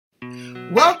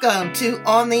Welcome to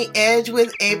On the Edge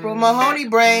with April Mahoney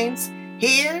Brains.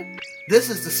 Here, this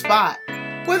is the spot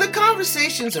where the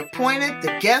conversations are pointed,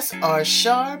 the guests are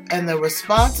sharp, and the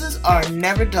responses are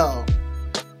never dull.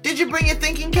 Did you bring your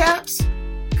thinking caps?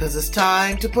 Because it's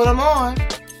time to put them on.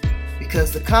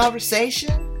 Because the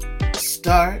conversation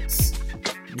starts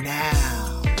now.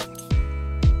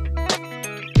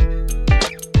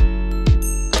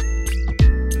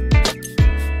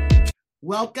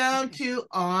 Welcome to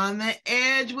On the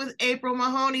Edge with April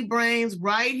Mahoney Brains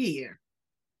right here.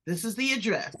 This is the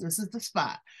address. This is the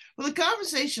spot where the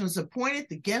conversations are pointed,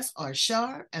 the guests are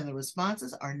sharp, and the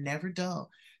responses are never dull.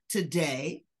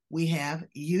 Today, we have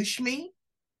Ushmi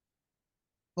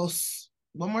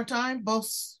one more time.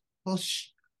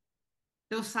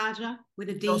 Dosaja with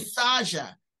a D.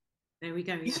 Dosaja. There we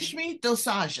go. Ushmi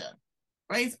Dosaja.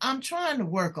 Right? I'm trying to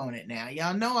work on it now.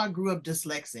 Y'all know I grew up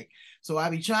dyslexic, so I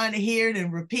be trying to hear it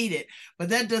and repeat it, but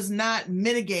that does not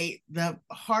mitigate the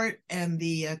heart and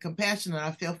the compassion that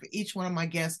I feel for each one of my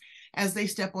guests as they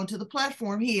step onto the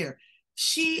platform here.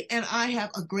 She and I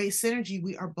have a great synergy.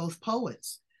 We are both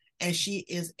poets, and she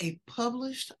is a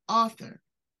published author.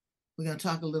 We're going to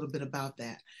talk a little bit about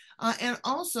that. And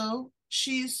also,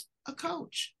 she's a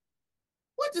coach.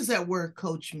 What does that word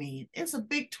coach mean? It's a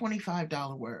big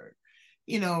 $25 word.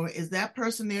 You know, is that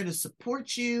person there to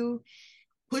support you,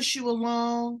 push you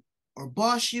along, or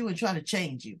boss you and try to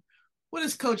change you? What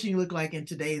does coaching look like in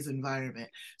today's environment?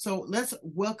 So let's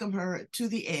welcome her to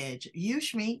the edge.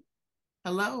 Ushmi,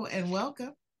 hello and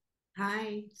welcome.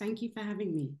 Hi, thank you for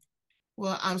having me.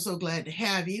 Well, I'm so glad to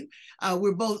have you.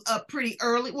 We're both up pretty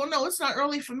early. Well, no, it's not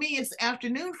early for me. It's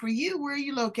afternoon for you. Where are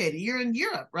you located? You're in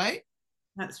Europe, right?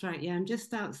 That's right. Yeah, I'm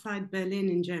just outside Berlin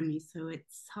in Germany, so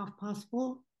it's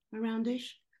 4:30 aroundish.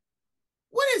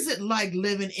 What is it like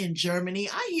living in Germany?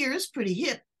 I hear it's pretty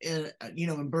hip,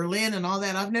 in Berlin and all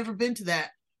that. I've never been to that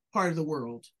part of the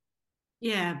world.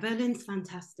 Yeah, Berlin's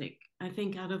fantastic. I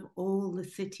think out of all the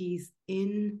cities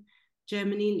in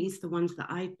Germany, at least the ones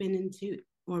that I've been to,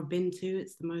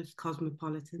 it's the most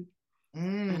cosmopolitan.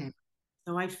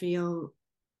 So I feel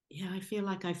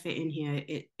like I fit in here.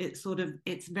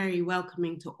 It's very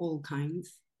welcoming to all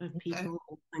kinds of people,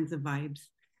 all kinds of vibes.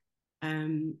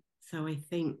 So I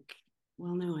think,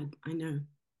 well, no, I know.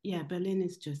 Yeah, Berlin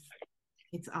is just,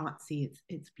 it's artsy.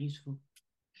 It's beautiful.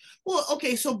 Well,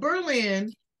 okay, so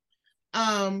Berlin,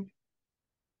 I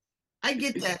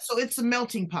get that. So it's a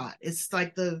melting pot. It's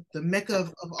like the mecca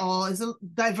of all. Is there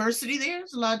diversity there?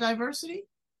 There's a lot of diversity?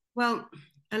 Well,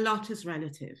 a lot is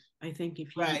relative. I think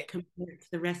if you Right. compare it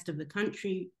to the rest of the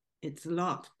country, it's a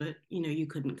lot, but you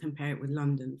couldn't compare it with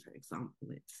London, for example.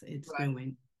 It's Right.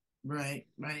 nowhere. Right.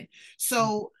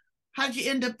 So how'd you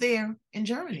end up there in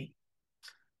Germany?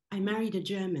 I married a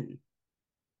German.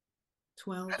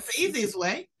 12. That's the easiest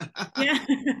way. Yeah.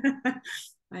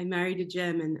 I married a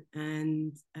German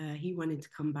and he wanted to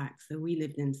come back. So we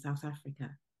lived in South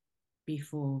Africa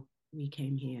before we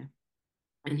came here.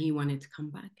 And he wanted to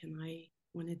come back and I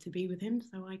wanted to be with him.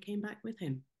 So I came back with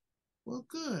him. Well,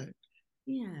 good.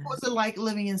 Yeah. What was it like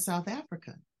living in South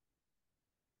Africa?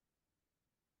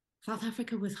 South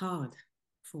Africa was hard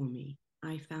for me.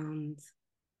 I found,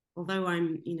 although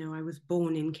I was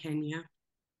born in Kenya,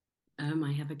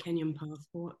 I have a Kenyan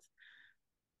passport.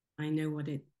 I know what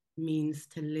it means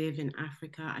to live in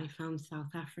Africa. I found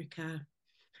South Africa,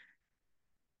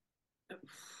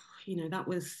 that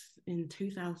was in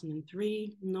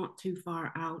 2003, not too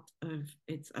far out of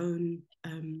its own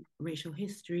racial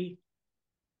history.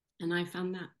 And I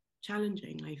found that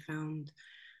challenging. I found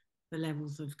the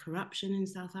levels of corruption in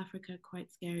South Africa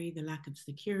quite scary, the lack of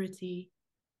security.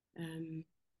 And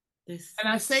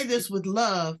I say this with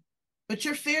love, but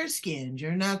you're fair skinned.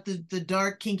 You're not the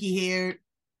dark, kinky haired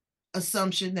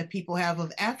assumption that people have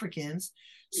of Africans.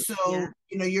 So,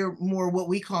 yeah. You're more what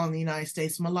we call in the United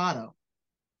States mulatto.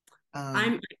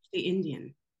 I'm actually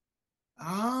Indian.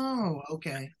 Oh,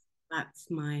 okay. That's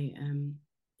my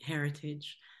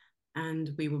heritage.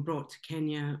 And we were brought to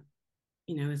Kenya,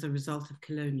 as a result of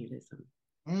colonialism.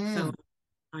 So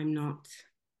I'm not,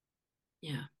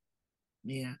 yeah.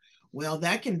 Yeah. Well,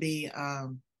 that can be a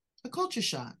culture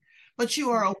shock. But you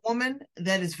are a woman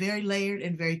that is very layered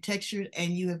and very textured,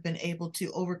 and you have been able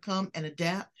to overcome and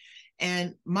adapt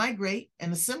and migrate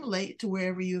and assimilate to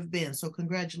wherever you have been. So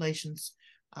congratulations.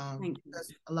 Thank you.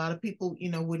 A lot of people,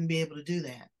 wouldn't be able to do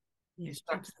that. Yeah,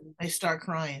 they start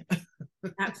crying.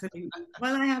 Absolutely.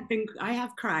 Well, I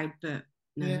have cried, but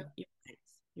no, yeah.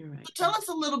 You're right. So tell us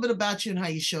a little bit about you and how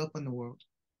you show up in the world.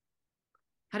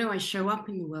 How do I show up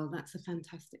in the world? That's a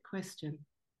fantastic question.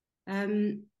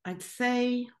 I'd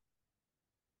say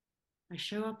I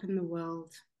show up in the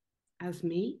world as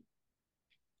me.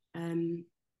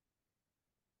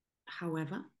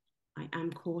 However, I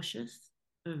am cautious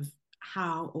of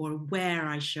how or where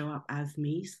I show up as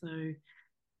me. So,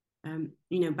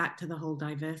 back to the whole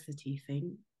diversity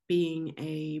thing, being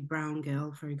a brown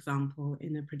girl, for example,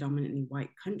 in a predominantly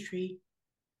white country,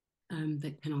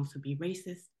 that can also be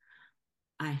racist.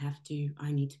 I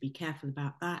need to be careful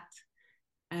about that.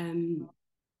 When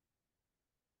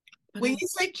you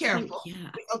say careful,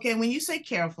 okay, when you say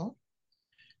careful,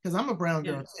 because I'm a brown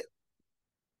girl too,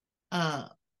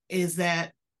 is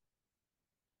that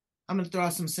I'm going to throw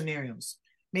out some scenarios,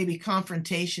 maybe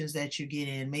confrontations that you get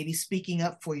in, maybe speaking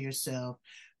up for yourself,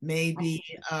 maybe,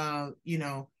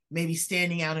 maybe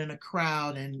standing out in a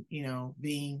crowd and,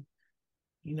 being,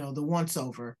 the once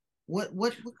over.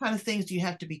 What kind of things do you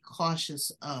have to be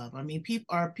cautious of? I mean,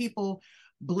 are people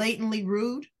blatantly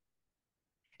rude?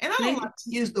 And I don't like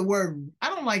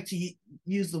to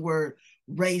use the word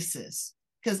racist,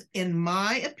 because in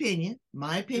my opinion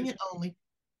only,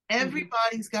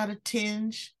 everybody's got a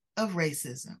tinge of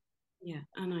racism. Yeah,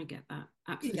 and I get that.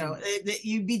 Absolutely.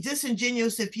 You'd be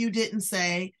disingenuous if you didn't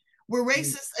say we're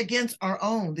racist against our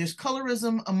own. There's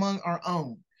colorism among our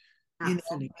own.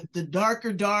 Absolutely. The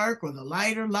darker dark, or the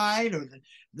lighter light, or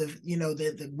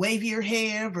the wavier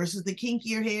hair versus the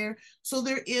kinkier hair. So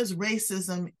there is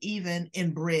racism even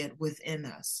inbred within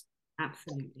us.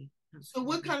 Absolutely. So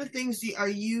what kind of things are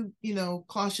you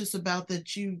cautious about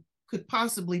that you could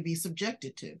possibly be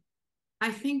subjected to?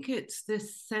 I think it's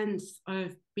this sense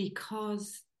of,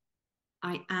 because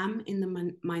I am in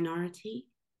the minority,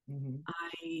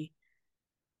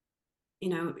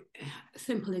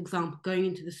 simple example, going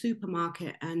into the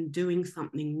supermarket and doing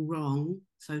something wrong,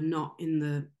 so not in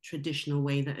the traditional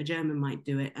way that a German might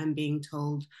do it, and being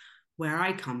told, where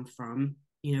I come from,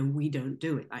 we don't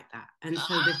do it like that. And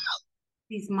so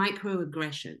these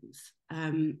microaggressions,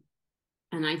 and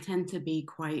I tend to be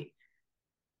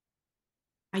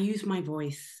I use my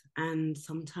voice, and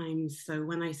sometimes, so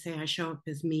when I say I show up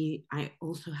as me, I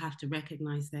also have to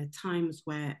recognize there are times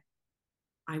where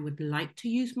I would like to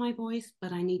use my voice,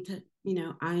 but I need to,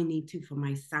 for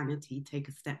my sanity, take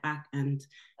a step back and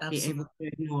be able to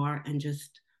ignore and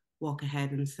just walk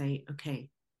ahead and say, okay,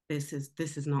 this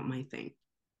is not my thing.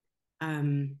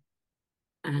 And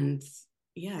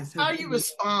yeah, so how do you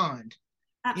respond?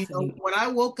 Absolutely. When I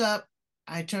woke up,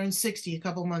 I turned 60 a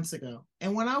couple months ago,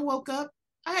 and when I woke up,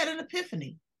 I had an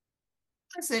epiphany.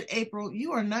 I said, April,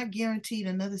 you are not guaranteed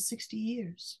another 60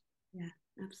 years. Yeah,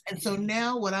 absolutely. And so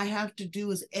now what I have to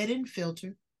do is edit and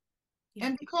filter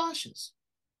and be cautious.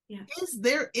 Yeah. Is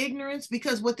there ignorance?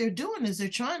 Because what they're doing is they're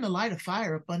trying to light a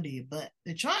fire up under your butt.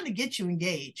 They're trying to get you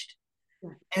engaged.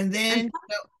 Yeah. And then,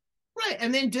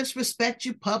 and then disrespect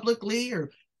you publicly,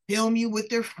 or film you with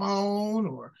their phone,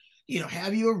 or,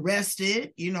 have you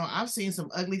arrested. I've seen some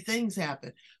ugly things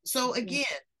happen. So again,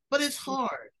 but it's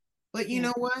hard. But you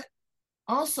know what?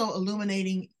 Also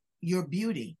illuminating your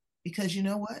beauty, because you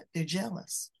know what? They're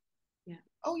jealous. Yeah.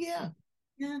 Oh yeah.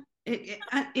 Yeah.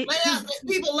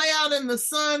 People lay out in the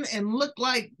sun and look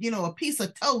like, a piece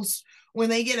of toast when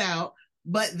they get out,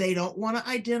 but they don't want to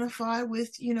identify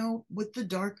with, with the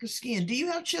darker skin. Do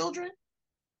you have children?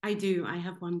 I do. I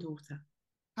have one daughter.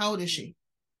 How old is she?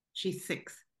 She's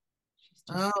 6.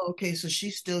 Okay. So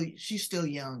she's still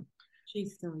young.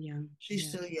 She's still young. She's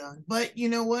still young. But you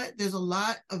know what? There's a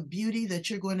lot of beauty that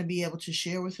you're going to be able to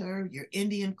share with her. Your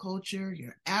Indian culture,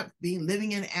 your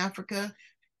living in Africa,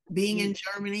 being in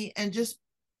Germany, and just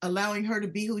allowing her to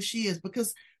be who she is.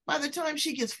 Because by the time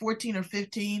she gets 14 or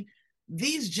 15,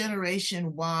 these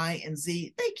generation Y and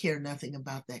Z, they care nothing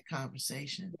about that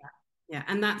conversation. Yeah.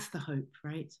 And that's the hope,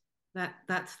 right?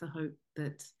 That's the hope,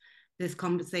 that this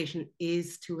conversation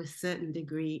is, to a certain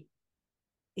degree,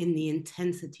 in the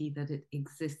intensity that it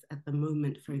exists at the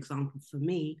moment, for example, for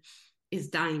me, is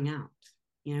dying out.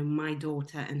 My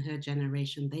daughter and her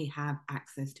generation, they have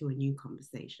access to a new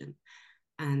conversation.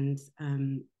 And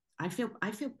I feel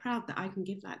proud that I can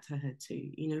give that to her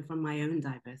too, from my own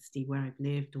diversity, where I've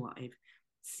lived, what I've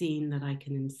seen, that I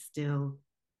can instill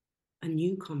a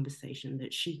new conversation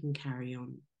that she can carry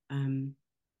on,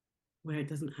 where it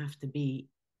doesn't have to be,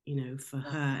 for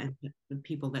her and the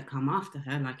people that come after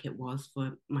her, like it was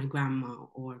for my grandma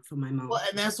or for my mom. Well,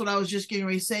 and that's what I was just getting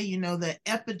ready to say, that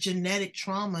epigenetic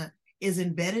trauma is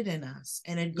embedded in us,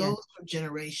 and it goes from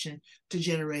generation to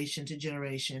generation to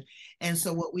generation. And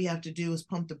so what we have to do is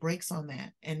pump the brakes on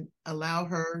that and allow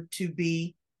her to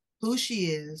be who she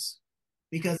is,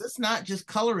 because it's not just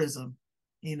colorism,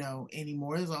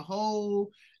 anymore. There's a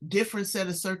whole different set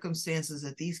of circumstances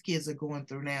that these kids are going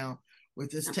through now with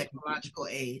this technological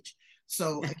age.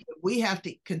 So again, we have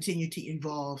to continue to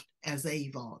evolve as they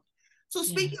evolve. So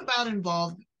speaking about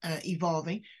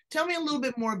evolving. Tell me a little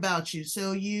bit more about you.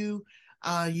 So you've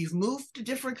moved to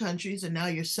different countries and now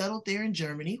you're settled there in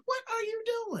Germany. What are you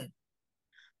doing?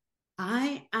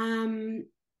 I am.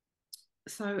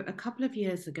 So a couple of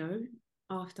years ago,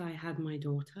 after I had my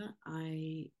daughter,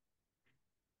 I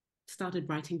started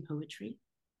writing poetry.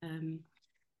 And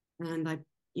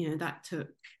that took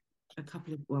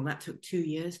that took 2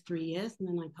 years, 3 years. And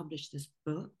then I published this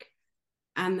book.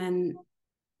 And then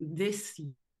this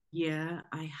year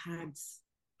I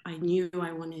knew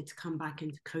I wanted to come back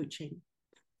into coaching.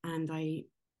 And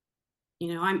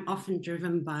I'm often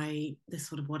driven by this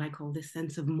sort of what I call this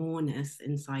sense of moreness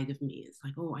inside of me. It's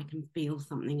like, oh, I can feel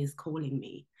something is calling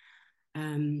me.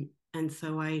 And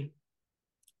so I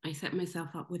set myself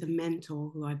up with a mentor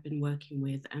who I've been working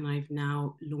with, and I've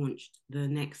now launched the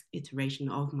next iteration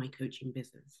of my coaching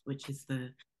business, which is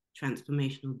the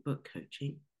transformational book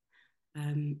coaching.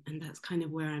 And that's kind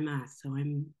of where I'm at. So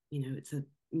it's a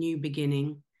new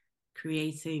beginning,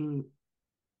 creating,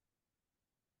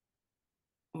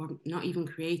 or not even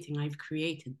creating, I've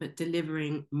created, but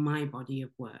delivering my body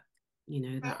of work,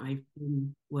 that I've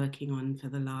been working on for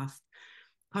the last,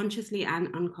 consciously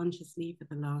and unconsciously, for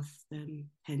the last 10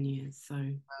 years. So,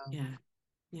 wow.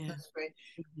 Yeah. That's great.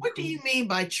 What do you mean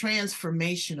by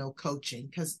transformational coaching?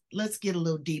 Because let's get a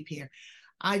little deep here.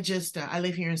 I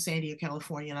live here in San Diego,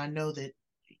 California, and I know that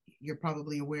you're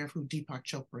probably aware of who Deepak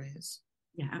Chopra is.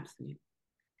 Yeah, absolutely.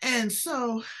 And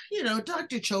so,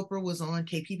 Dr. Chopra was on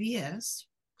KPBS,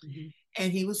 mm-hmm.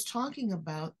 and he was talking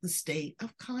about the state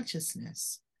of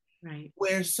consciousness, right,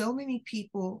 where so many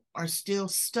people are still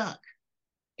stuck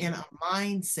in a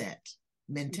mindset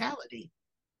mentality,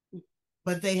 mm-hmm.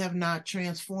 but they have not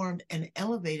transformed and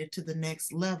elevated to the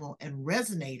next level and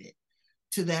resonated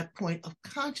to that point of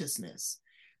consciousness.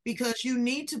 Because you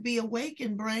need to be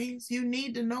awakened, brains. You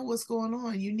need to know what's going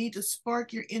on. You need to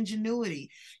spark your ingenuity.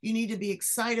 You need to be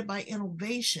excited by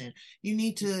innovation. You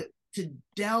need to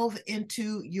delve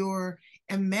into your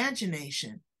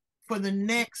imagination for the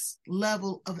next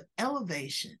level of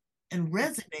elevation and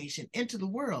resonation into the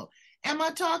world. Am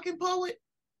I talking, poet?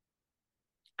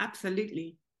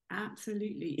 Absolutely.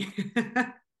 Absolutely.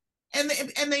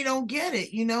 And they don't get it.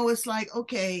 It's like,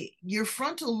 okay, your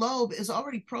frontal lobe is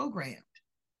already programmed.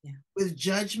 Yeah. With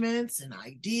judgments and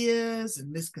ideas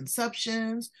and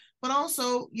misconceptions, but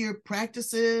also your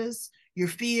practices, your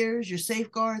fears, your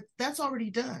safeguards, that's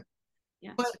already done.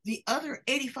 Yeah. But the other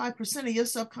 85% of your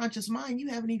subconscious mind, you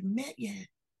haven't even met yet.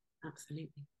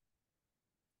 Absolutely.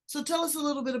 So tell us a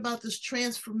little bit about this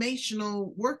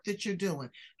transformational work that you're doing.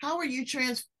 How are you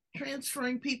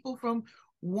transferring people from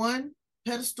one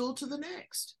pedestal to the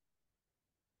next?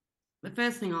 The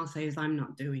first thing I'll say is I'm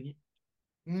not doing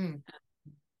it.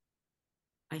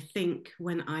 I think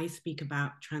when I speak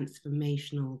about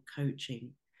transformational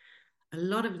coaching, a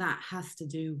lot of that has to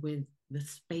do with the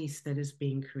space that is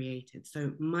being created.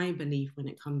 So my belief when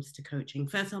it comes to coaching,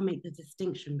 first I'll make the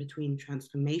distinction between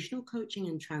transformational coaching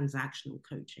and transactional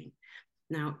coaching.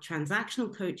 Now,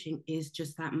 transactional coaching is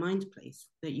just that mind place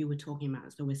that you were talking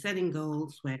about. So we're setting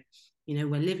goals, we're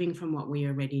living from what we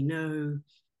already know,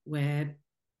 we're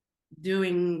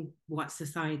doing what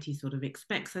society sort of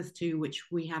expects us to, which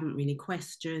we haven't really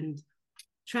questioned.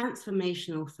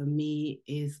 Transformational for me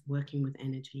is working with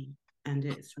energy, and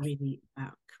it's really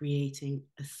about creating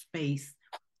a space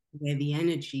where the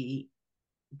energy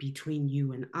between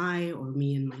you and I, or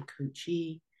me and my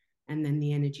coachee, and then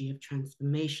the energy of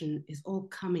transformation is all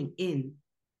coming in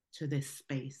to this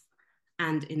space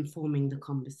and informing the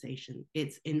conversation.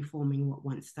 It's informing what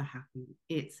wants to happen.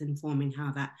 It's informing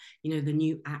how that, the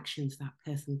new actions that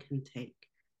person can take.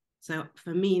 So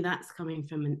for me, that's coming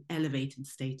from an elevated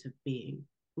state of being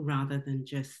rather than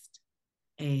just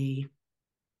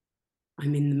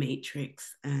I'm in the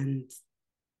matrix and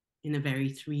in a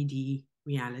very 3D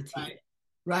reality.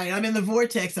 Right. I'm in the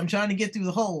vortex. I'm trying to get through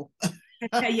the hole.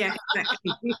 Yeah,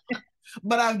 exactly.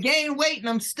 But I've gained weight and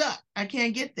I'm stuck. I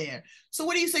can't get there. So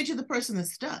what do you say to the person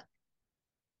that's stuck?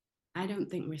 I don't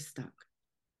think we're stuck.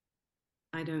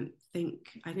 I think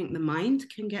the mind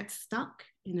can get stuck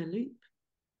in a loop,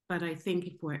 but I think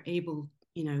if we're able,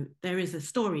 there is a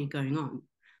story going on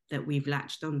that we've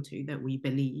latched onto that we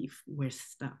believe we're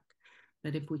stuck.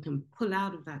 But if we can pull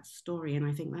out of that story, and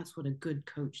I think that's what a good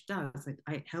coach does,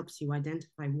 it helps you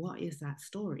identify what is that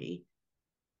story,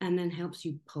 and then helps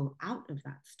you pull out of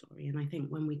that story. And I think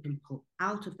when we can pull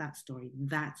out of that story,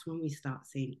 that's when we start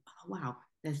seeing, oh, wow,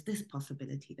 there's this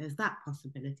possibility, there's that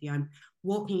possibility. I'm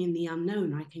walking in the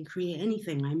unknown. I can create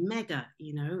anything. I'm mega,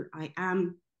 I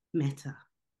am meta.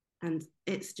 And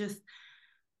it's just...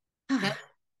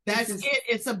 That's it.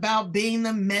 It's about being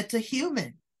the meta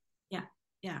human.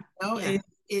 Yeah.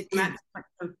 it exactly.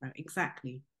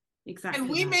 and Exactly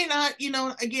we that. may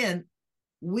not, again,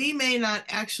 we may not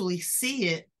actually see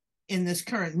it in this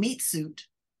current meat suit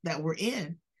that we're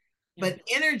in, Yeah. but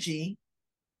energy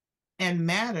and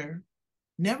matter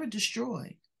never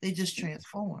destroy. They just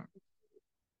transform.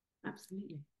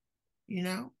 Absolutely. You know?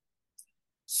 Yeah.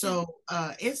 So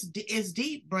it's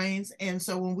deep, brains. And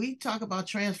so when we talk about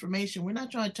transformation, we're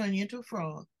not trying to turn you into a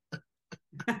frog.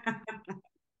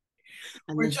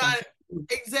 We're trying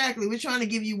exactly, we're trying to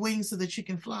give you wings so that you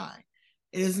can fly.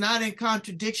 It is not in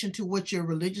contradiction to what your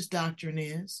religious doctrine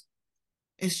is.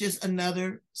 It's just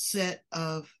another set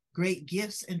of great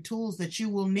gifts and tools that you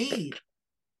will need.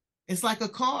 It's like a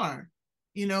car.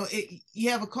 You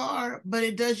have a car, but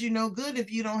it does you no good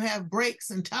if you don't have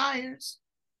brakes and tires.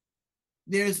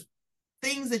 There's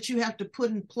things that you have to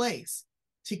put in place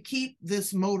to keep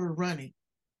this motor running,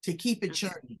 to keep it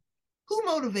churning. Who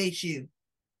motivates you?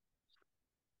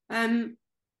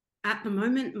 At the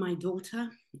moment, my daughter,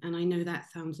 and I know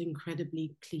that sounds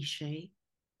incredibly cliche,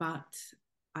 but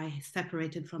I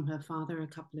separated from her father a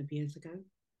couple of years ago.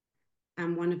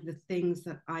 And one of the things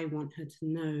that I want her to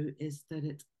know is that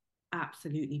it's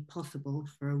absolutely possible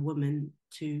for a woman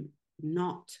to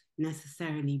not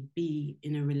necessarily be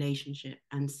in a relationship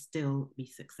and still be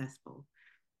successful.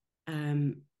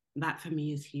 That for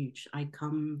me is huge. I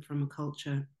come from a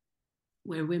culture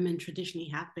where women traditionally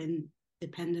have been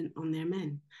dependent on their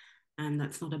men, and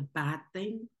that's not a bad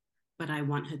thing. But I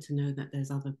want her to know that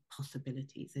there's other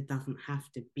possibilities. It doesn't have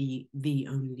to be the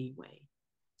only way.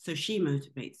 So she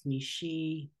motivates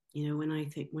me.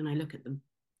 When I look at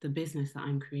the business that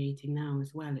I'm creating now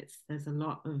as well, there's a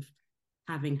lot of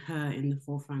having her in the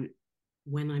forefront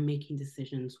when I'm making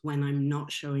decisions, when I'm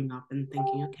not showing up and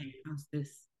thinking, okay, how's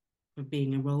this for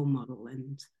being a role model?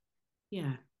 And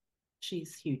yeah,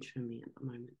 she's huge for me at the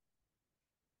moment.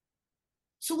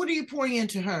 So what are you pouring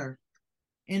into her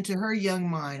young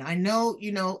mind? I know,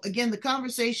 again, the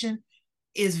conversation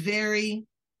is very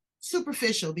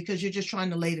superficial because you're just trying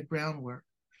to lay the groundwork.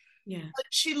 Yeah. But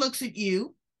she looks at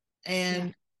you,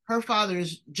 and her father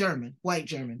is German, white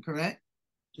German, correct?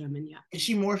 German, yeah. Is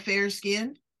she more fair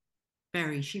skinned?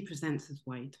 Very. She presents as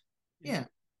white. Yeah.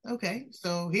 Okay.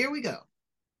 So here we go.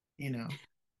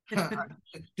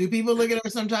 Do people look at her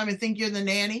sometime and think you're the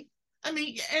nanny? I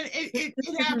mean, and it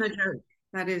isn't a happens. joke.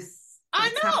 I That's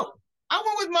happened. know. I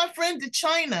went with my friend to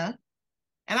China,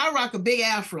 and I rock a big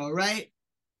afro, right?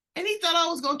 And he thought I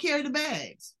was gonna carry the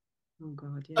bags. Oh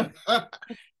God, yeah.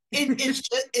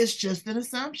 It's just an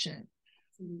assumption.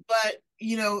 But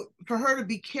for her to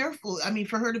be careful, I mean,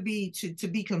 for her to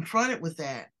be confronted with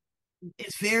that,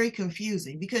 it's very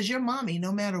confusing because you're mommy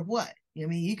no matter what. I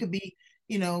mean, you could be,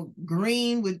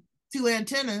 green with two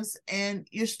antennas and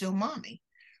you're still mommy.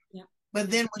 Yeah. But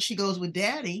then when she goes with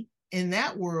daddy in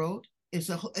that world, it's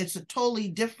a totally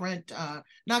different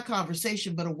not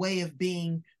conversation, but a way of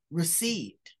being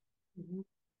received. Mm-hmm.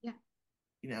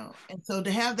 Yeah. And so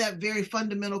to have that very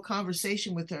fundamental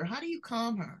conversation with her, how do you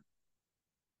calm her?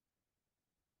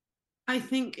 I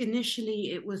think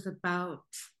initially it was about,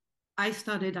 I've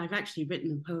actually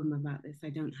written a poem about this. I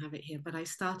don't have it here, but I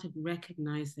started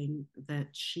recognizing that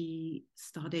she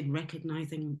started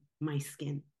recognizing my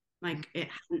skin. Like it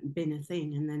hadn't been a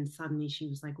thing. And then suddenly she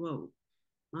was like, whoa,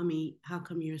 mommy, how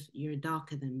come you're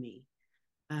darker than me?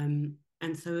 And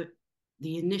so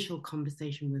the initial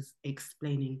conversation was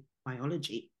explaining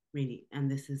biology, really, and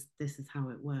this is how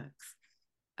it works.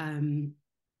 And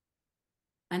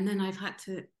then I've had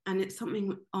to, and it's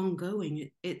something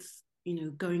ongoing. It's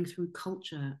going through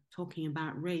culture, talking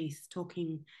about race,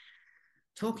 talking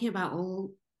about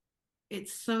all.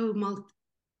 It's so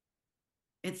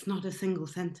It's not a single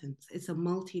sentence. It's a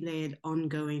multi-layered,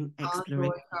 ongoing exploration.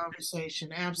 Ongoing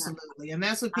conversation, absolutely. And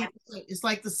that's what people say. It's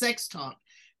like the sex talk.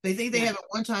 They think they have it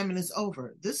one time and it's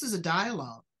over. This is a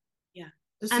dialogue. Yeah.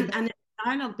 And it's a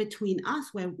dialogue between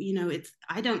us where,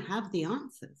 I don't have the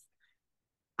answers.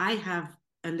 I have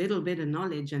a little bit of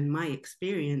knowledge and my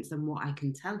experience and what I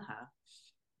can tell her.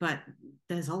 But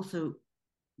there's also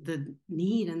the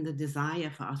need and the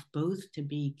desire for us both to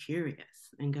be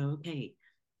curious and go, okay,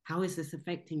 how is this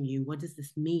affecting you? What does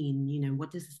this mean?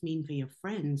 What does this mean for your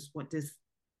friends?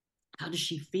 How does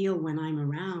she feel when I'm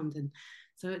around? And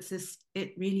so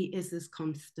it really is this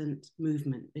constant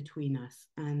movement between us.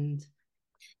 And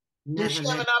does she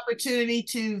have an opportunity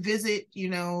to visit,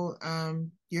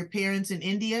 your parents in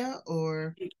India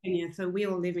or in Kenya? So we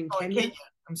all live in Kenya. Kenya.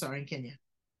 I'm sorry, in Kenya.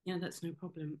 Yeah, that's no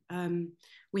problem.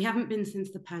 We haven't been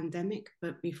since the pandemic,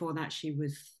 but before that, she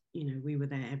was, we were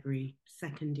there every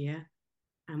second year,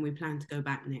 and we plan to go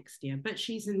back next year. But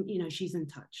she's in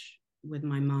touch with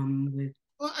my mum.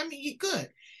 Well, I mean, you could.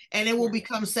 And it will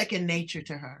become second nature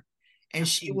to her. And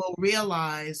she will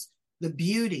realize the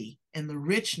beauty and the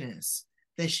richness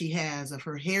that she has of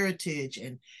her heritage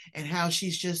and how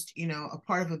she's just, a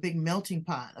part of a big melting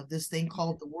pot of this thing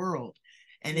called the world.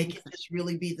 And it can just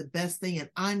really be the best thing. And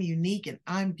I'm unique and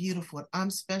I'm beautiful and I'm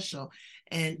special.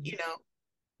 And,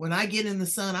 when I get in the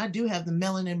sun, I do have the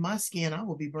melanin in my skin. I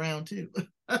will be brown too.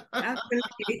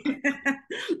 Absolutely.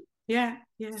 Yeah.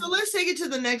 So let's take it to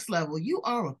the next level. You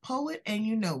are a poet and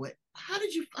you know it. How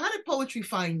did poetry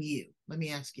find you? Let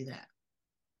me ask you that.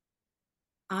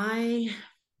 I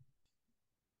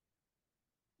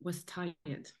was tired.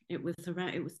 It was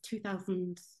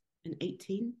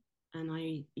 2018,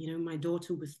 and my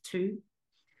daughter was 2.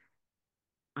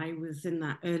 I was in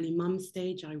that early mum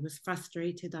stage. I was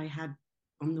frustrated. I had,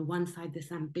 on the one side,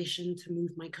 this ambition to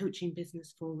move my coaching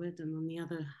business forward, and on the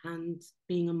other hand,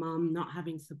 being a mum, not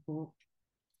having support.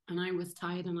 And I was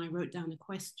tired, and I wrote down a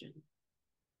question.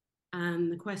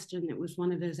 And the question, it was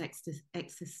one of those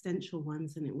existential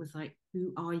ones, and it was like,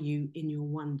 who are you in your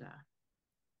wonder?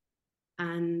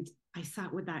 And I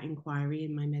sat with that inquiry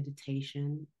in my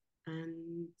meditation.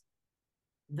 And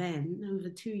then over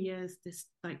 2 years, this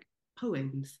like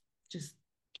poems just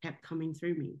kept coming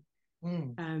through me.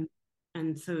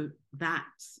 And so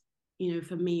that's,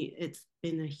 for me, it's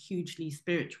been a hugely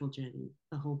spiritual journey,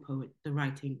 the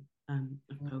writing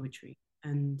of poetry.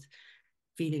 And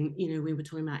feeling, we were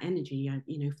talking about energy,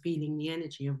 feeling the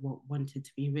energy of what wanted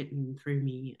to be written through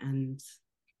me. And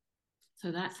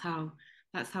so that's how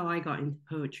I got into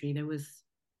poetry. There was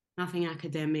nothing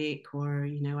academic, or,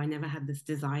 I never had this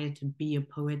desire to be a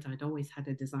poet. I'd always had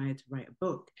a desire to write a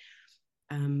book.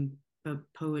 But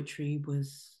poetry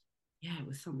was, it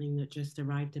was something that just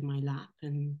arrived in my lap.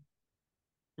 And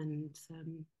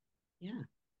yeah.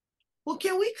 Well,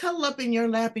 can we cuddle up in your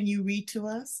lap and you read to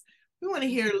us? We want to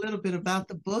hear a little bit about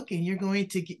the book, and you're going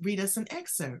to read us an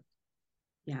excerpt.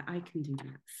 Yeah, I can do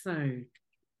that. So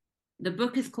the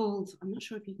book is called, I'm not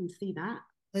sure if you can see that.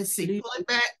 Let's see. Pull it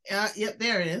back. Yep,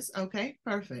 there it is. Okay,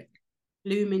 perfect.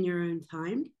 Bloom in Your Own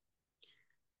Time,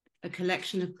 a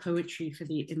collection of poetry for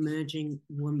the emerging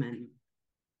woman.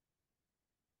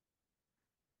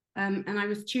 And I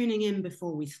was tuning in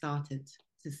before we started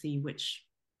to see which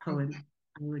poem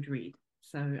I would read.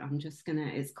 So I'm just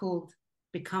it's called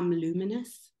Become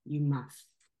Luminous, You Must.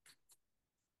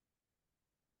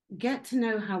 Get to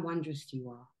know how wondrous you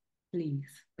are. Please,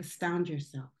 astound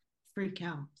yourself, freak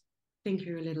out, think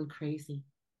you're a little crazy.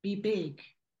 Be big,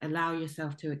 allow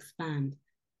yourself to expand.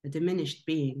 A diminished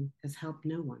being has helped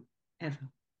no one, ever.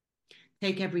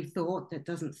 Take every thought that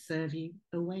doesn't serve you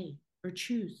away, or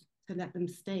choose to let them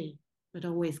stay, but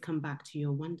always come back to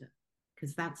your wonder,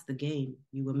 because that's the game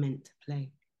you were meant to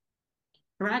play.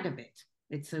 Brag a bit,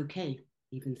 it's okay,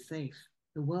 even safe.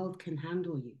 The world can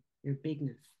handle you, your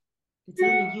bigness. It's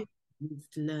only you who needs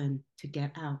to learn to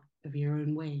get out of your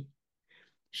own way.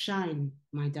 Shine,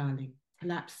 my darling,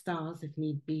 collapse stars if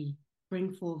need be,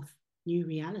 bring forth new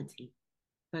reality.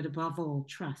 But above all,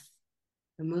 trust.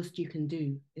 The most you can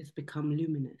do is become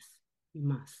luminous. You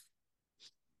must.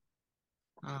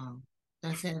 Oh,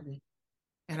 that's heavy.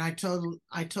 And I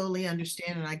totally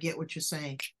understand, and I get what you're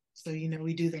saying. So,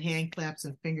 we do the hand claps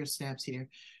and finger snaps here.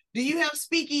 Do you have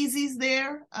speakeasies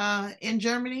there in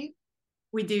Germany?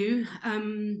 We do.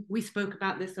 We spoke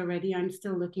about this already. I'm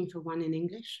still looking for one in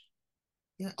English.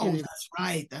 Yeah. Oh, that's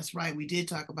right. That's right. We did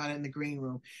talk about it in the green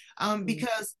room.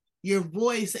 Because your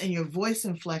voice and your voice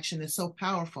inflection is so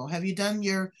powerful. Have you done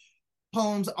your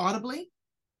poems audibly?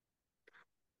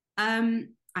 I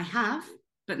have,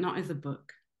 but not as a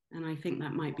book. And I think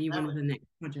that might be one of the next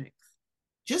projects.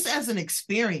 Just as an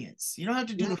experience. You don't have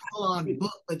to do the full-on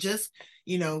book, but just,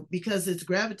 because it's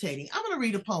gravitating. I'm going to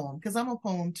read a poem because I'm a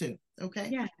poem too. Okay.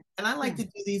 Yeah. And I like to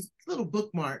do these little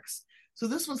bookmarks. So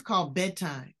this one's called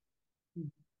Bedtime.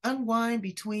 Unwind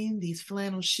between these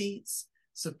flannel sheets.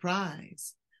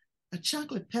 Surprise. A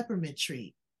chocolate peppermint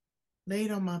treat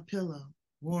laid on my pillow,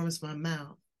 warms my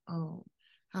mouth. Oh,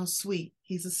 how sweet.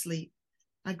 He's asleep.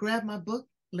 I grab my book,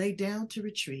 lay down to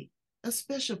retreat. A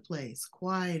special place,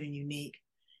 quiet and unique.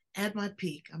 At my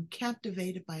peak, I'm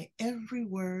captivated by every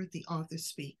word the author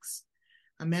speaks.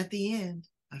 I'm at the end.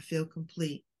 I feel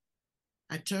complete.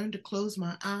 I turn to close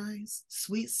my eyes,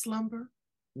 sweet slumber,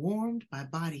 warmed by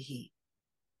body heat.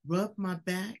 Rub my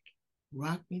back,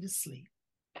 rock me to sleep.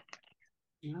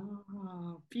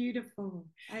 Oh, beautiful.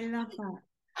 I love that.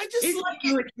 I just Isn't like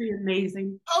poetry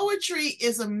amazing? Poetry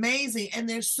is amazing, and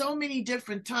there's so many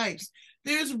different types.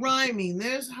 There's rhyming,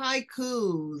 there's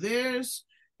haiku, there's,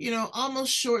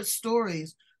 almost short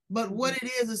stories. But what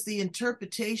it is the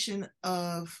interpretation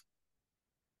of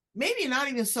maybe not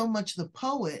even so much the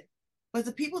poet, but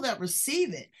the people that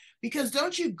receive it. Because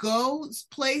don't you go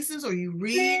places or you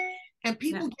read and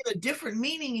people get a different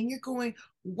meaning and you're going,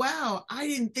 wow, I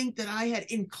didn't think that I had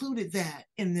included that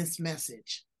in this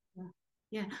message.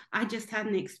 Yeah, I just had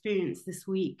an experience this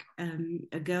week.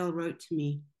 A girl wrote to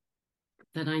me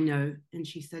that I know, and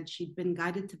she said she'd been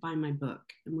guided to buy my book,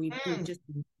 and we've just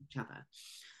met each other.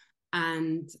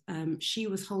 And she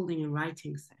was holding a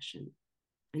writing session,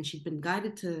 and she'd been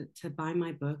guided to buy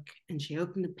my book, and she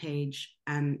opened the page,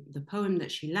 and the poem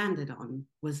that she landed on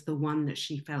was the one that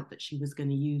she felt that she was going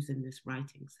to use in this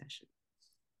writing session.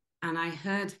 And I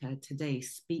heard her today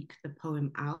speak the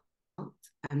poem out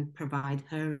and provide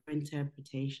her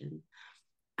interpretation.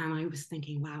 And I was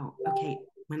thinking, wow, okay,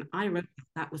 when I wrote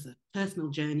that was a personal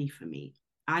journey for me.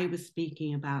 I was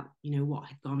speaking about, what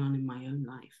had gone on in my own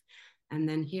life. And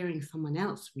then hearing someone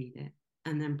else read it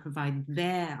and then provide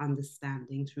their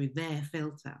understanding through their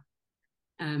filter.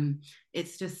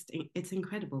 It's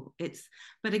incredible.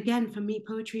 But again, for me,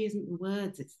 poetry isn't the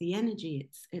words, it's the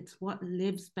energy. It's what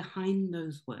lives behind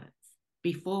those words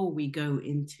before we go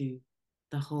into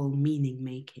the whole meaning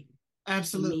making.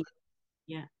 Absolutely.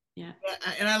 Yeah.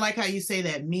 And I like how you say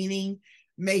that, meaning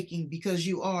making, because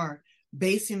you are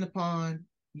basing upon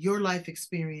your life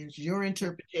experience, your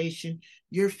interpretation,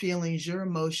 your feelings, your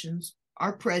emotions,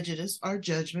 our prejudice, our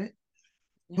judgment.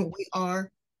 Yeah. We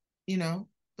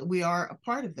are a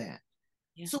part of that.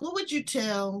 Yeah. So what would you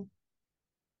tell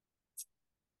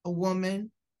a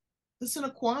woman that's in a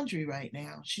quandary right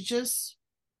now? She's just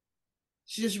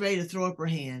ready to throw up her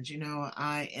hands.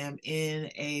 I am in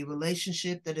a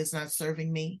relationship that is not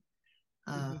serving me.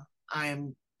 I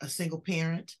am a single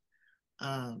parent.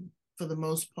 For the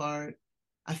most part,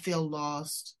 I feel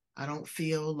lost. I don't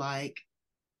feel like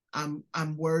I'm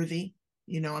worthy.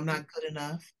 I'm not good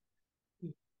enough.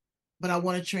 But I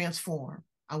want to transform.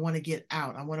 I want to get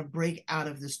out. I want to break out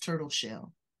of this turtle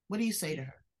shell. What do you say to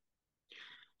her?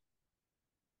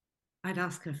 I'd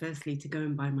ask her firstly to go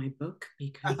and buy my book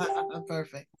because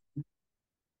perfect.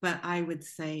 But I would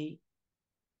say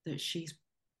that she's,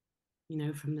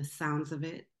 from the sounds of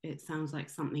it, it sounds like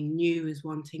something new is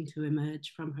wanting to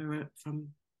emerge from her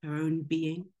own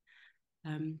being.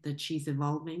 That she's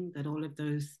evolving. That all of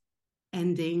those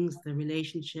endings, the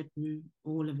relationship, and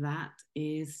all of that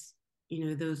is,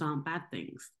 those aren't bad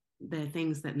things. They're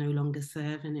things that no longer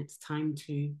serve, and it's time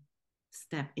to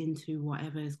step into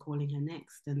whatever is calling her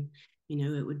next. And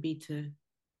it would be to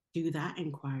do that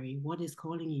inquiry. What is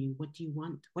calling you? What do you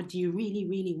want? What do you really,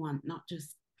 really want? Not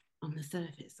just on the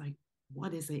surface. Like,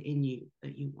 what is it in you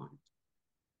that you want?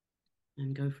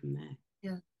 And go from there.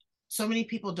 Yeah. So many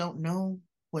people don't know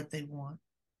what they want.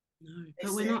 No,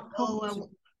 but we're not.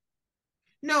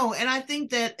 No, and I think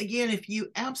that, again, if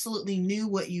you absolutely knew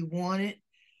what you wanted,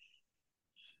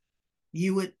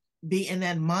 you would be in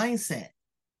that mindset.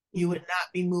 You would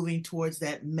not be moving towards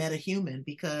that meta-human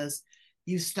because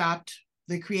you stopped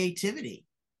the creativity.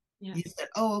 Yeah. You said,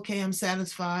 oh, okay, I'm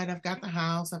satisfied. I've got the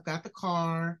house. I've got the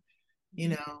car.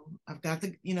 I've got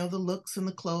the, the looks and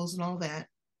the clothes and all that.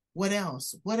 What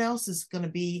else? What else is going to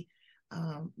be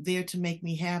there to make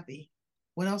me happy?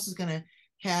 What else is going to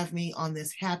have me on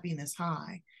this happiness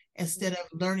high instead of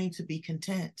learning to be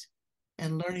content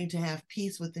and learning to have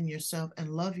peace within yourself and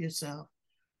love yourself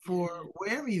for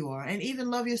wherever you are, and even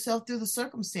love yourself through the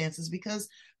circumstances, because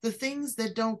the things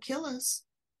that don't kill us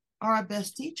are our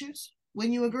best teachers.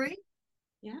 Wouldn't you agree?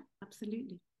 Yeah,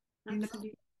 absolutely.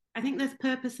 Absolutely. I think there's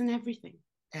purpose in everything.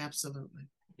 Absolutely.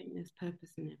 I think there's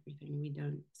purpose in everything. We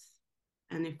don't.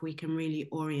 And if we can really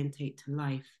orientate to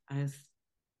life as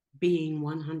being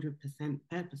 100%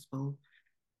 purposeful,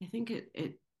 I think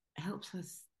it helps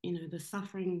us, the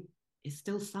suffering is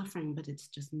still suffering, but it's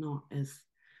just not as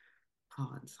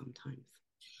hard sometimes.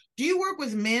 Do you work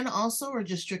with men also, or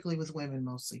just strictly with women,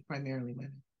 mostly, primarily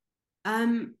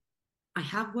women? I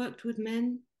have worked with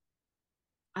men.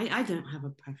 I don't have a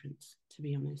preference, to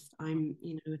be honest. I'm,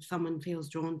 if someone feels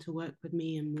drawn to work with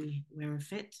me and we're a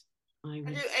fit, I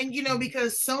would. And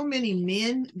because so many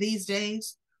men these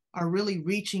days are really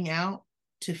reaching out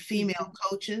to female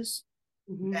coaches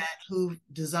who've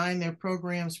designed their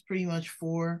programs pretty much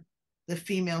for the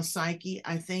female psyche.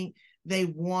 I think they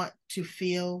want to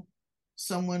feel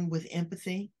someone with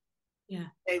empathy. Yeah.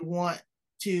 They want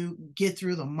to get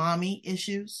through the mommy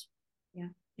issues. Yeah.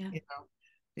 Yeah.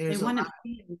 There's they want to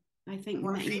feel. I think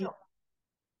feel.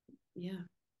 Yeah.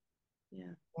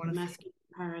 The masculine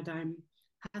paradigm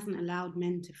hasn't allowed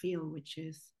men to feel, which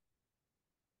is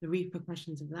the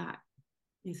repercussions of that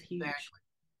is huge. Exactly.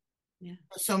 Yeah.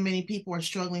 So many people are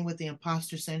struggling with the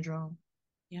imposter syndrome.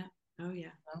 Yeah. Oh yeah.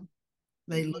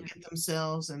 They look at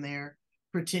themselves and they're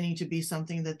pretending to be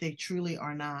something that they truly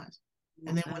are not.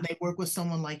 And then when they work with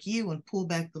someone like you and pull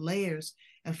back the layers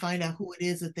and find out who it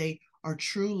is that they are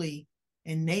truly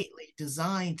innately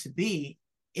designed to be,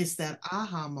 it's that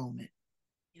aha moment.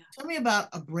 Yeah. Tell me about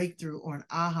a breakthrough or an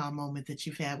aha moment that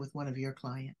you've had with one of your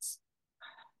clients.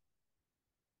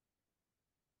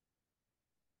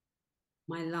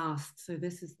 My last, so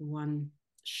this is the one.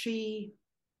 She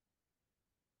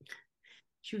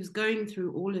was going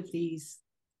through all of these,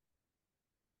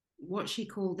 what she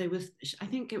called, I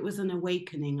think it was an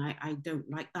awakening. I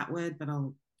don't like that word, but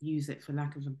I'll use it for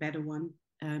lack of a better one.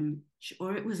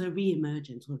 Or it was a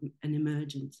re-emergence or an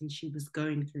emergence, and she was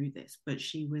going through this, but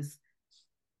she was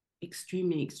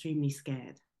extremely, extremely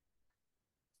scared.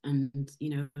 And,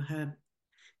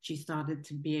 she started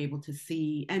to be able to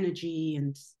see energy,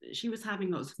 and she was having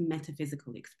lots of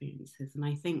metaphysical experiences. And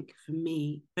I think for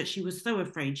me, but she was so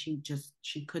afraid she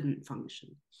couldn't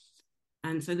function.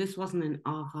 And so this wasn't an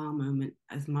aha moment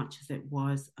as much as it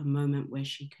was a moment where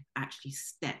she could actually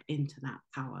step into that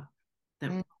power that,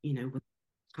 was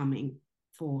coming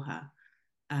for her,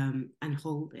 and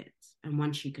hold it. And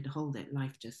once she could hold it,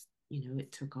 life just,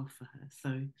 it took off for her.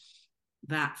 So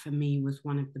that for me was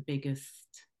one of the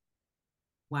biggest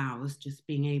wows, just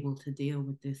being able to deal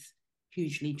with this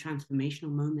hugely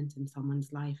transformational moment in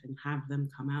someone's life and have them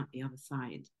come out the other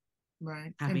side.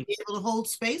 Right. And be able to hold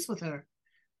space with her.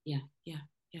 Yeah.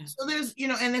 So there's,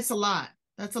 and it's a lot.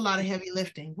 That's a lot of heavy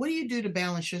lifting. What do you do to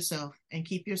balance yourself and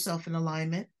keep yourself in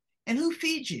alignment? And who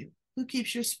feeds you? Who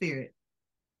keeps your spirit?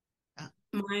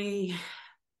 It's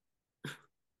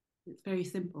very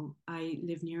simple. I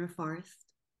live near a forest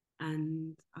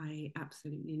and I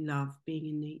absolutely love being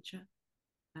in nature.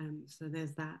 So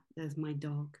there's that. There's my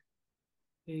dog,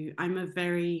 who I'm a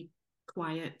very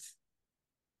quiet,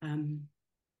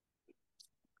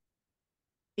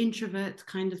 introvert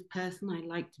kind of person. I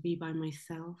like to be by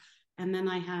myself. And then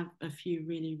I have a few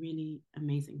really, really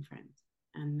amazing friends,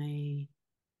 and they,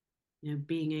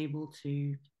 being able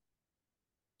to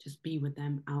just be with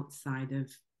them outside of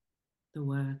the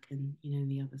work and,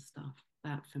 the other stuff,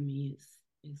 that for me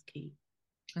is key.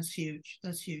 That's huge.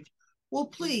 That's huge. Well,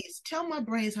 please tell my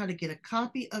brains how to get a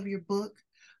copy of your book,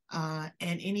 and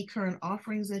any current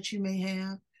offerings that you may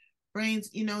have. Brains,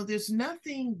 there's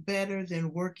nothing better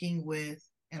than working with,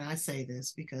 and I say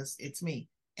this because it's me,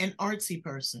 an artsy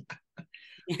person.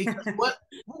 Because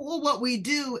what we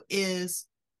do is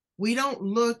we don't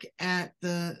look at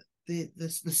the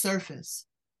surface.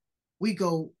 We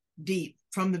go deep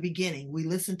from the beginning. We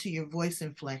listen to your voice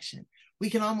inflection. We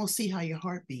can almost see how your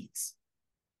heart beats.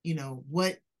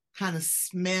 What kind of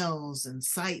smells and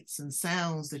sights and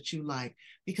sounds that you like,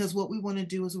 because what we want to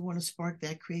do is we want to spark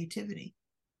that creativity.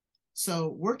 So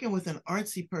working with an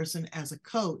artsy person as a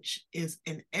coach is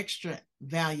an extra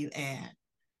value add,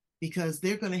 because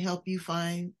they're going to help you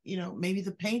find, maybe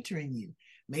the painter in you,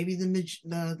 maybe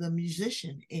the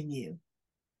musician in you,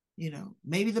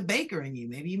 maybe the baker in you,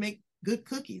 maybe you make good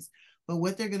cookies. But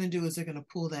what they're going to do is they're going to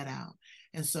pull that out.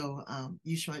 And so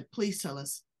you should please tell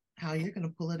us how you're going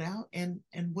to pull it out, and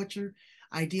what your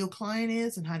ideal client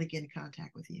is, and how to get in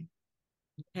contact with you.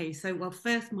 Okay, so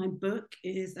first, my book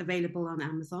is available on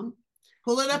Amazon.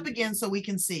 Pull it up again so we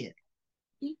can see it.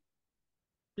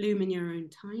 Bloom in Your Own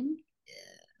Time.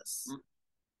 Yes.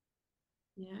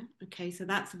 Yeah. Okay, so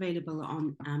that's available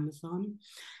on Amazon.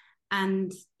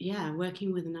 And yeah,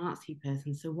 working with an artsy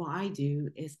person. So what I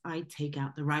do is I take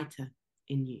out the writer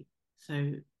in you.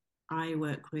 So I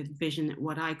work with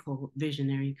what I call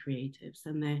visionary creatives,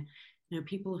 and they're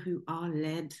people who are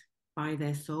led by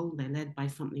their soul. They're led by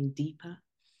something deeper,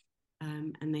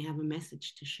 and they have a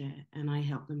message to share, and I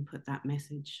help them put that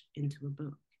message into a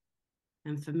book.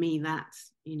 And for me,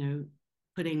 that's,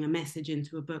 putting a message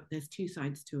into a book, there's two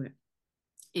sides to it.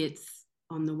 It's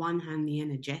on the one hand, the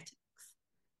energetics,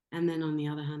 and then on the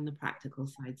other hand, the practical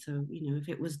side. So, if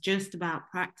it was just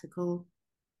about practical,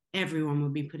 everyone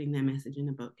would be putting their message in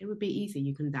a book. It would be easy.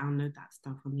 You can download that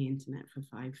stuff on the internet for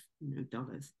 $5.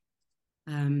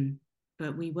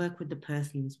 But we work with the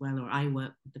person as well, or I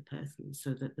work with the person,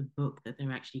 so that the book that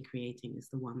they're actually creating is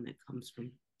the one that comes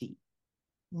from deep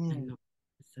and not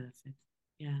the surface.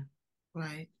 Yeah.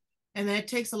 Right. And that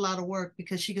takes a lot of work,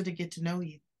 because she's going to get to know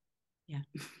you. Yeah.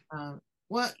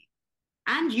 What?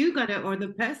 And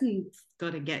the person's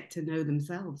got to get to know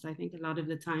themselves. I think a lot of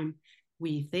the time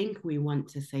we think we want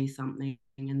to say something,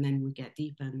 and then we get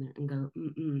deeper and go,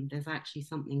 there's actually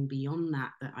something beyond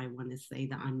that I want to say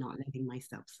that I'm not letting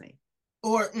myself say.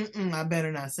 Or, I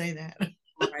better not say that.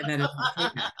 Or I better not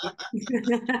say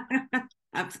that.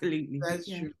 Absolutely. That's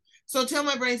true. So tell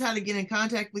my brains how to get in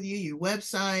contact with you, your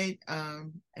website.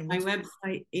 My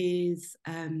website is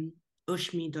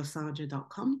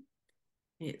ushmidosaja.com.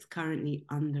 It's currently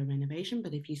under renovation,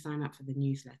 but if you sign up for the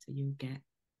newsletter, you'll get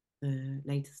the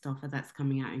latest offer that's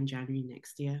coming out in January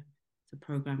next year. It's a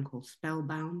program called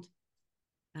Spellbound.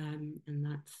 And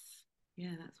that's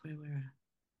where we're at.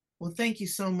 Well, thank you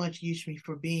so much, Ushmi,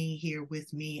 for being here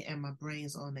with me and my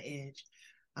brains on the edge.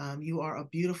 You are a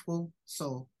beautiful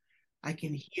soul. I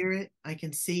can hear it, I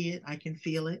can see it, I can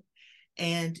feel it.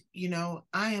 And,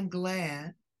 I am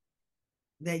glad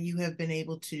that you have been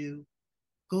able to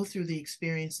go through the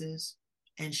experiences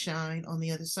and shine on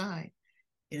the other side.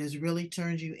 It has really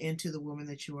turned you into the woman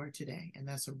that you are today. And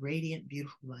that's a radiant,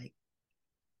 beautiful light.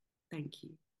 Thank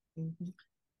you. Mm-hmm.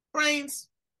 Brains,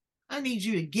 I need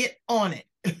you to get on it.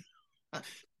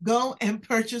 Go and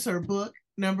purchase her book,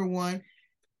 number one.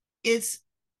 It's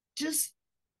just,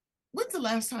 when's the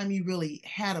last time you really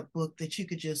had a book that you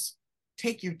could just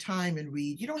take your time and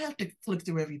read? You don't have to flip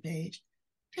through every page.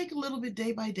 Take a little bit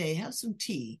day by day, have some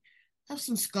tea, have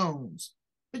some scones,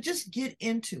 but just get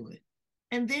into it.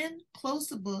 And then close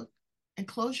the book and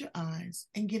close your eyes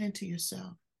and get into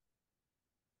yourself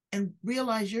and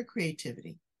realize your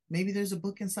creativity. Maybe there's a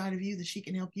book inside of you that she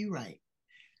can help you write.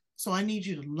 So I need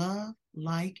you to love,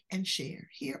 like, and share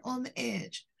here on the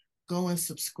edge. Go and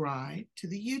subscribe to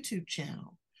the YouTube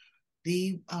channel,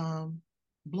 the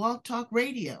Blog Talk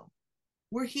Radio.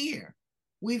 We're here.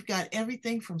 We've got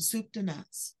everything from soup to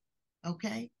nuts.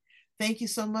 Okay? Thank you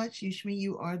so much, Ushmi.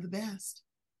 You are the best.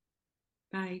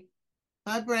 Bye.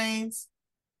 Bye, brains.